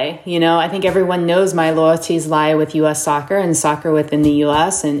lie. I think everyone knows my loyalties lie with U.S. Soccer and soccer within the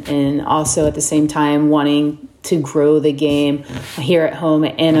U.S. and also at the same time wanting to grow the game here at home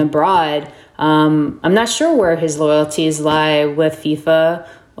and abroad. I'm not sure where his loyalties lie with FIFA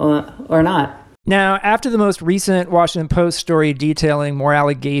or not. Now, after the most recent Washington Post story detailing more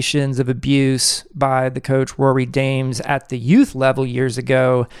allegations of abuse by the coach Rory Dames at the youth level years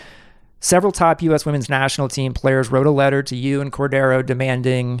ago, several top U.S. women's national team players wrote a letter to you and Cordeiro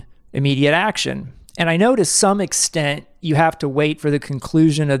demanding immediate action. And I know to some extent you have to wait for the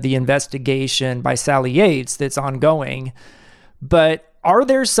conclusion of the investigation by Sally Yates that's ongoing. But are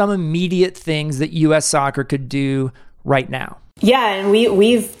there some immediate things that U.S. Soccer could do right now? Yeah, and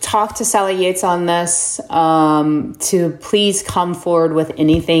we've talked to Sally Yates on this to please come forward with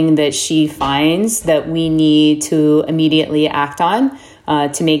anything that she finds that we need to immediately act on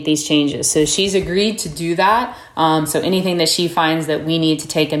to make these changes. So she's agreed to do that. So anything that she finds that we need to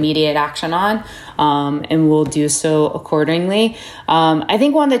take immediate action on, and we'll do so accordingly. I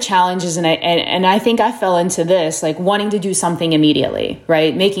think one of the challenges, and I think I fell into this, wanting to do something immediately,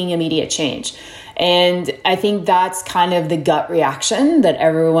 right? Making immediate change. And I think that's kind of the gut reaction that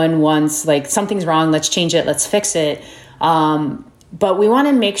everyone wants, something's wrong, let's change it, let's fix it. But we want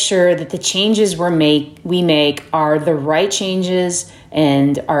to make sure that the changes we make are the right changes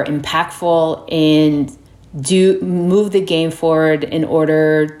and are impactful and move the game forward in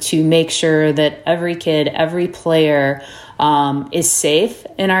order to make sure that every kid, every player is safe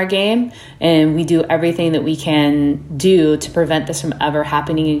in our game, and we do everything that we can do to prevent this from ever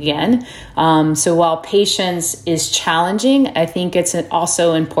happening again. So while patience is challenging, I think it's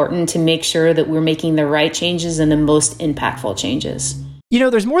also important to make sure that we're making the right changes and the most impactful changes. You know,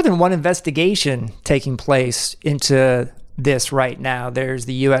 there's more than one investigation taking place into this right now. There's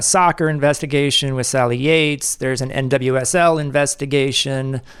the U.S. Soccer investigation with Sally Yates. There's an NWSL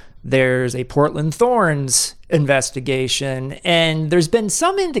investigation. There's a Portland Thorns investigation. And there's been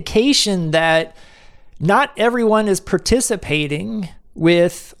some indication that not everyone is participating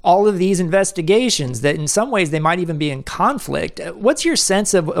with all of these investigations, that in some ways they might even be in conflict. What's your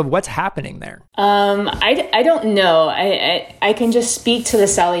sense of what's happening there? I don't know. I can just speak to the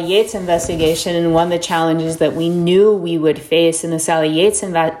Sally Yates investigation. And one of the challenges that we knew we would face in the Sally Yates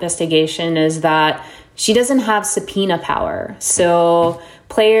investigation is that she doesn't have subpoena power. So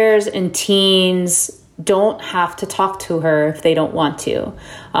players and teams don't have to talk to her if they don't want to.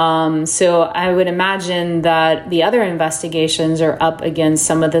 So I would imagine that the other investigations are up against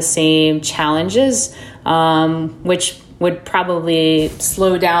some of the same challenges, which would probably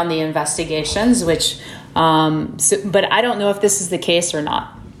slow down the investigations, but I don't know if this is the case or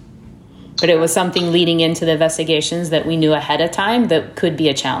not. But it was something leading into the investigations that we knew ahead of time that could be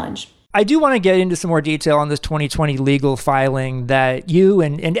a challenge. I do want to get into some more detail on this 2020 legal filing that you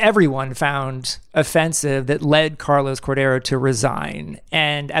and everyone found offensive that led Carlos Cordeiro to resign.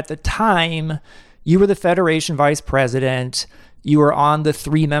 And at the time, you were the Federation vice president. You were on the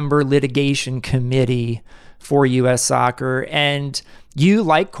 3-member litigation committee for U.S. Soccer. And you,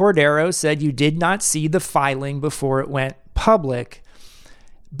 like Cordeiro, said you did not see the filing before it went public.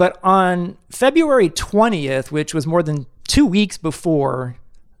 But on February 20th, which was more than 2 weeks before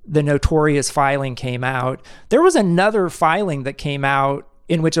the notorious filing came out, there was another filing that came out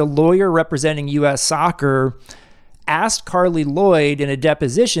in which a lawyer representing U.S. Soccer asked Carli Lloyd in a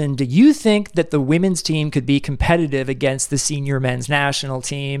deposition, do you think that the women's team could be competitive against the senior men's national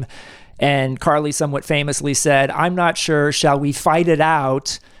team? And Carli somewhat famously said, I'm not sure, shall we fight it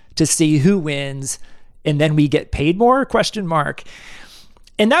out to see who wins and then we get paid more? ?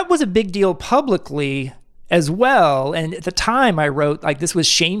 And that was a big deal publicly as well. And at the time I wrote, like, this was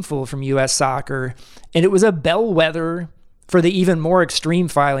shameful from U.S. Soccer. And it was a bellwether for the even more extreme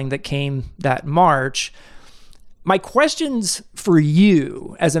filing that came that March. My questions for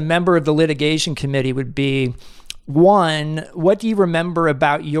you as a member of the litigation committee would be, one, what do you remember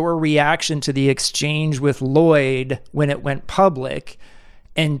about your reaction to the exchange with Lloyd when it went public?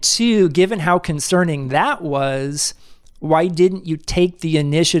 And two, given how concerning that was, why didn't you take the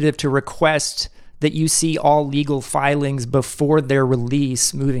initiative to request that you see all legal filings before their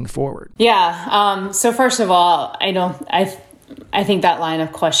release moving forward? Yeah. So first of all, I think that line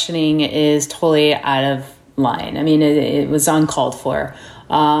of questioning is totally out of line. I mean, it was uncalled for.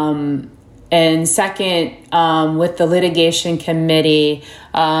 And second, with the litigation committee,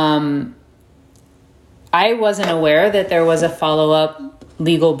 I wasn't aware that there was a follow-up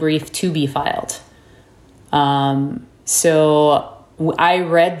legal brief to be filed. So I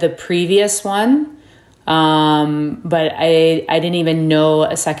read the previous one, but I didn't even know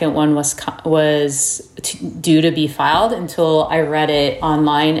a second one was due to be filed until I read it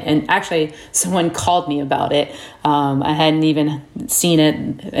online. And actually, someone called me about it. I hadn't even seen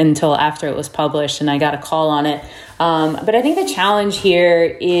it until after it was published, and I got a call on it. But I think the challenge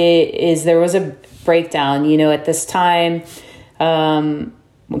here is there was a breakdown. You know, at this time,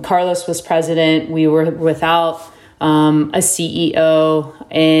 when Carlos was president, we were without a CEO,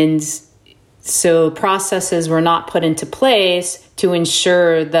 and so processes were not put into place to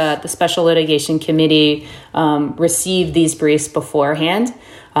ensure that the Special Litigation Committee received these briefs beforehand.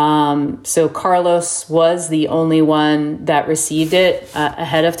 So Carlos was the only one that received it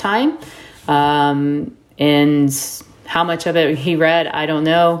ahead of time. And how much of it he read, I don't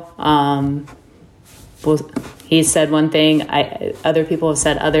know. He said one thing, other people have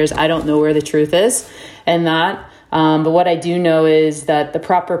said others. I don't know where the truth is in that. But what I do know is that the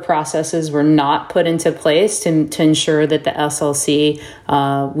proper processes were not put into place to ensure that the SLC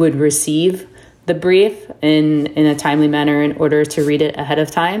would receive the brief in a timely manner in order to read it ahead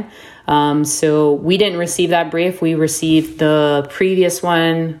of time. So we didn't receive that brief. We received the previous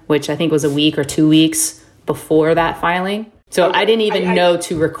one, which I think was a week or 2 weeks before that filing. So okay. I didn't even know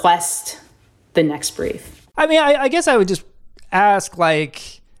to request the next brief. I mean, I guess I would just ask,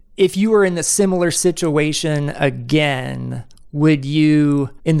 like, if you were in a similar situation again, would you,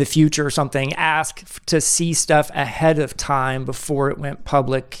 in the future or something, ask to see stuff ahead of time before it went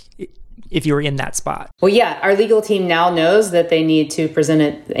public if you were in that spot? Well, yeah, our legal team now knows that they need to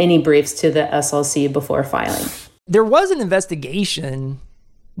present any briefs to the SLC before filing. There was an investigation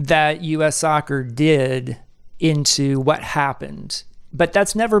that U.S. Soccer did into what happened, but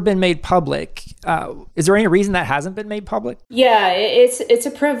that's never been made public. Is there any reason that hasn't been made public? Yeah, it's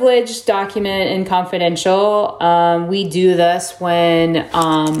a privileged document and confidential. We do this when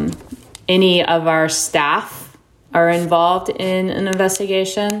any of our staff are involved in an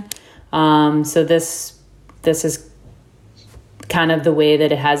investigation. So this is kind of the way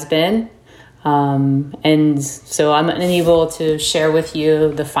that it has been. And so I'm unable to share with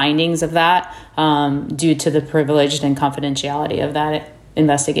you the findings of that due to the privileged and confidentiality of that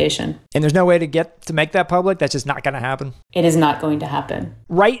investigation. And there's no way to make that public? That's just not going to happen? It is not going to happen.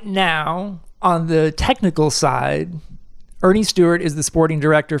 Right now, on the technical side, Earnie Stewart is the sporting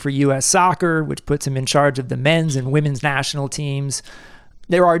director for U.S. Soccer, which puts him in charge of the men's and women's national teams.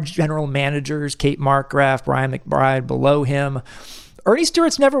 There are general managers, Kate Markgraf, Brian McBride below him. Earnie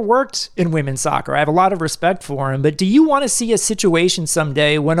Stewart's never worked in women's soccer. I have a lot of respect for him, but do you want to see a situation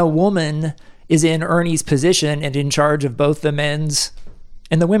someday when a woman is in Ernie's position and in charge of both the men's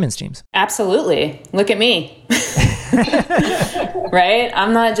and the women's teams? Absolutely. Look at me. Right?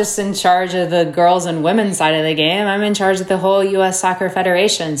 I'm not just in charge of the girls and women's side of the game. I'm in charge of the whole U.S. Soccer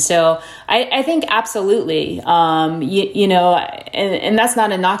Federation. So I think absolutely, and that's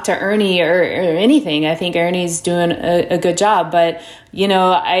not a knock to Earnie or anything. I think Ernie's doing a good job. But,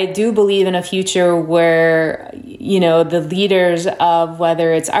 I do believe in a future where, the leaders of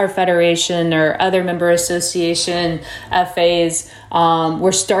whether it's our federation or other member association, FAs,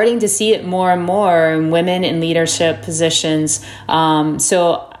 we're starting to see it more and more in women in leadership positions.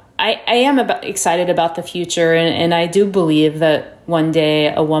 So I am excited about the future, and I do believe that one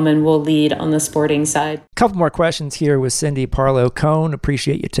day a woman will lead on the sporting side. A couple more questions here with Cindy Parlow-Cone.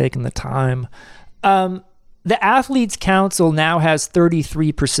 Appreciate you taking the time. The Athletes Council now has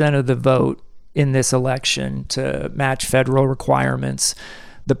 33% of the vote in this election to match federal requirements.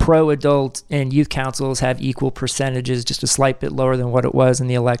 The pro, adult, and youth councils have equal percentages, just a slight bit lower than what it was in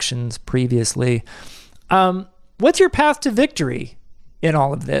the elections previously. What's your path to victory in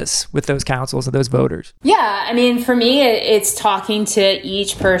all of this with those councils and those voters? Yeah, I mean, for me, it's talking to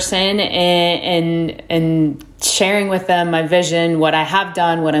each person and sharing with them my vision, what I have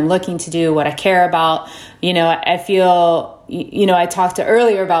done, what I'm looking to do, what I care about. I feel, I talked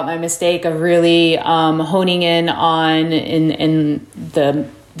earlier about my mistake of really honing in on in the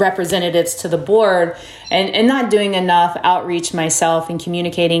representatives to the board and not doing enough outreach myself and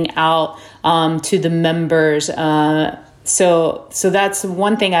communicating out to the members. So that's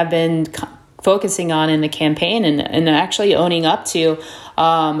one thing I've been focusing on in the campaign and actually owning up to.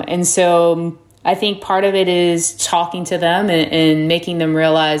 And so I think part of it is talking to them and making them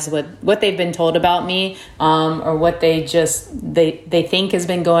realize what they've been told about me, or what they think has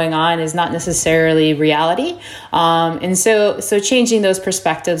been going on is not necessarily reality. And so changing those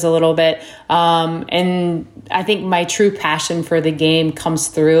perspectives a little bit. And I think my true passion for the game comes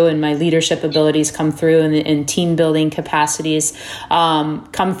through, and my leadership abilities come through, and team building capacities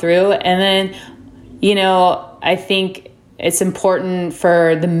come through. And then, I think it's important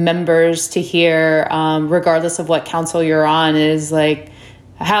for the members to hear, regardless of what council you're on, is like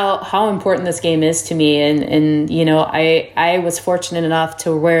how important this game is to me. And I was fortunate enough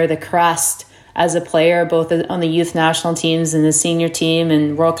to wear the crest as a player, both on the youth national teams and the senior team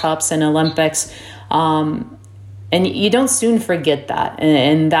and World Cups and Olympics. And you don't soon forget that.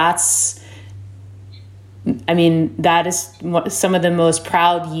 And that is some of the most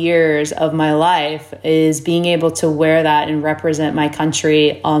proud years of my life, is being able to wear that and represent my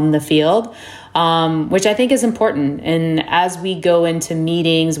country on the field, which I think is important. And as we go into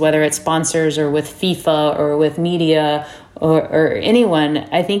meetings, whether it's sponsors or with FIFA or with media or anyone,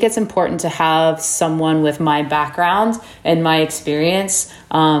 I think it's important to have someone with my background and my experience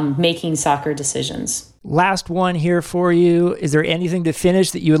making soccer decisions. Last one here for you. Is there anything to finish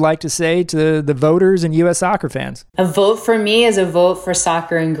that you would like to say to the voters and U.S. soccer fans? A vote for me is a vote for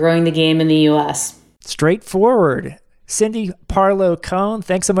soccer and growing the game in the U.S. Straightforward. Cindy Parlow-Cone,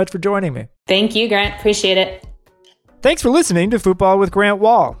 thanks so much for joining me. Thank you, Grant. Appreciate it. Thanks for listening to Football with Grant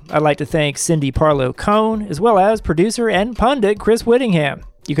Wahl. I'd like to thank Cindy Parlow-Cone, as well as producer and pundit Chris Whittingham.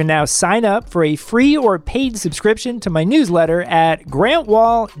 You can now sign up for a free or paid subscription to my newsletter at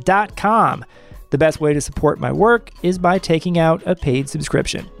grantwahl.com. The best way to support my work is by taking out a paid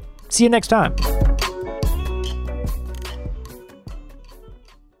subscription. See you next time.